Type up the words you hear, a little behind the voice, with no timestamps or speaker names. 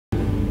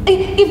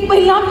if by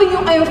loving you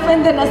I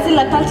offend the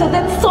Nasila culture,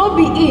 then so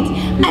be it.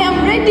 I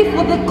am ready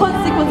for the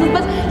consequences,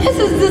 but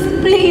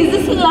please,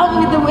 just love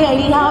me the way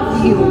I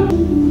love you.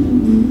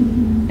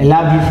 I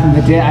love you from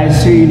the day I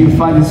saw you in your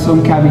father's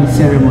homecoming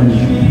ceremony.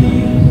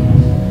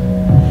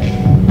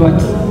 But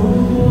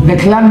the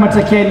clan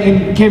matter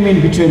came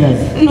in between us.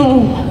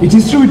 No. It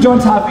is true we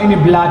don't have any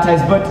blood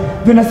ties, but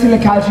the Nasila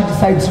culture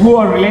decides who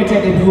are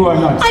related and who are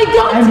not. I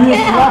don't care. And we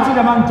are spotted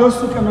among those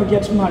who cannot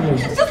get married.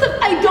 It's just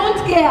that I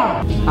don't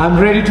care. I'm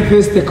ready to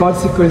face the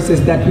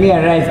consequences that may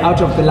arise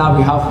out of the love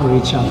we have for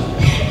each other.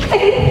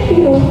 Thank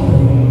you.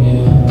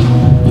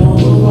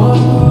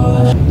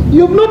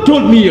 You have not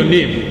told me your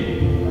name.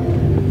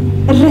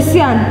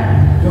 Resian.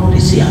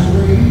 Resian.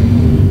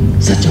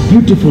 Such a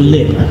beautiful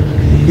name.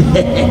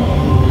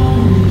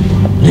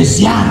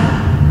 Resian.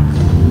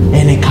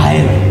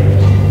 Enekaira.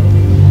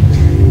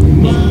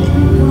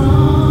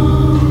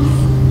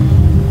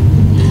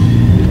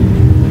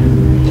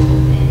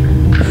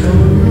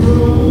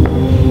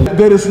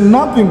 There is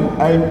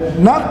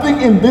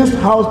nothing in this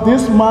house.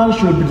 This man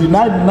should be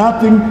denied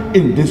nothing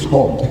in this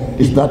home.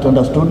 Is that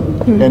understood?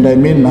 And I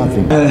mean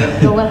nothing.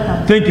 You're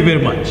welcome. Thank you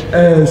very much.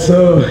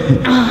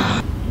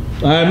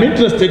 I am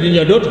interested in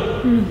your daughter.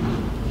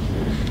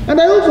 And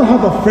I also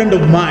have a friend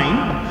of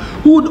mine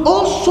who would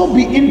also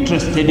be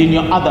interested in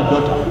your other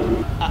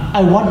daughter.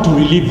 I want to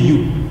relieve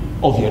you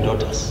of your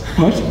daughters.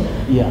 What?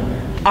 Yeah.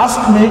 Ask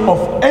me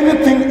of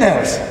anything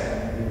else.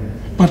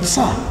 But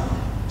sir,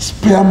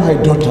 spare my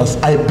daughters.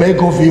 I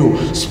beg of you,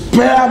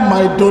 spare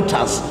my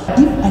daughters.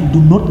 If I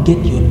do not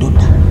get your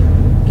daughter,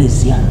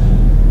 Resian,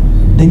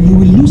 then you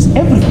will lose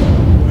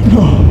everything.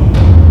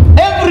 No.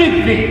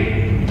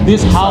 Everything.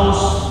 This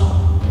house,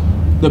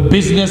 the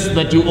business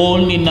that you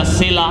own in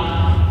Nasela,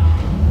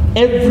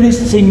 every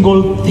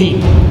single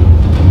thing.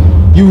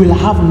 You will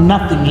have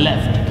nothing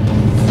left.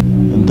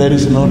 And there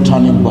is no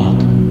turning back.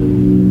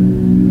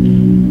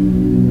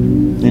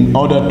 In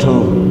order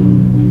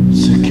to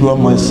secure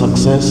my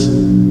success,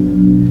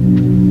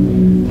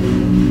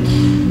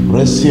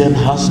 Resian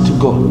has to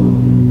go.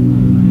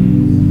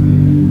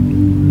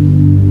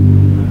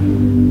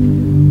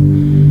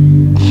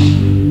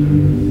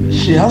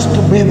 She has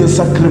to be the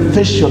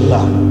sacrificial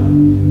lamb.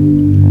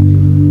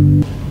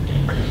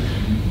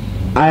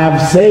 I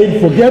have said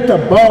forget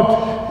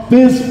about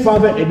this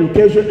further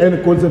education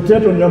and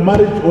concentrate on your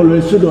marriage or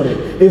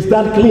Lesudore. Is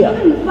that clear?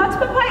 But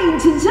Papa,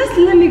 just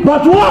let me go.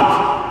 But what?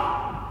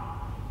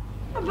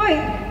 Papa,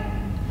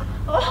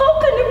 how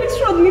can you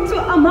betroth me to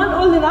a man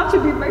old enough to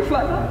be my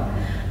father?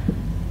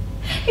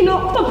 You know,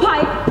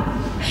 Papa,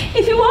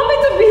 if you want me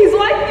to be his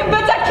wife, you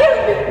better kill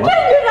me. What?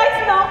 Kill me right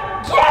now.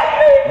 Kill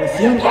me.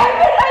 Kill me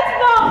right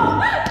now.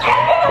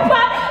 Kill me,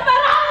 Papa.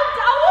 But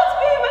I won't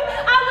be with.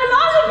 I will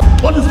only.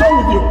 What is wrong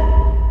with you?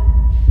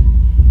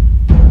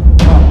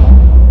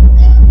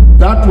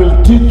 That will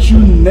teach you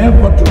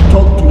never to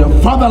talk to your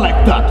father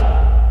like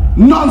that.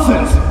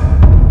 Nonsense!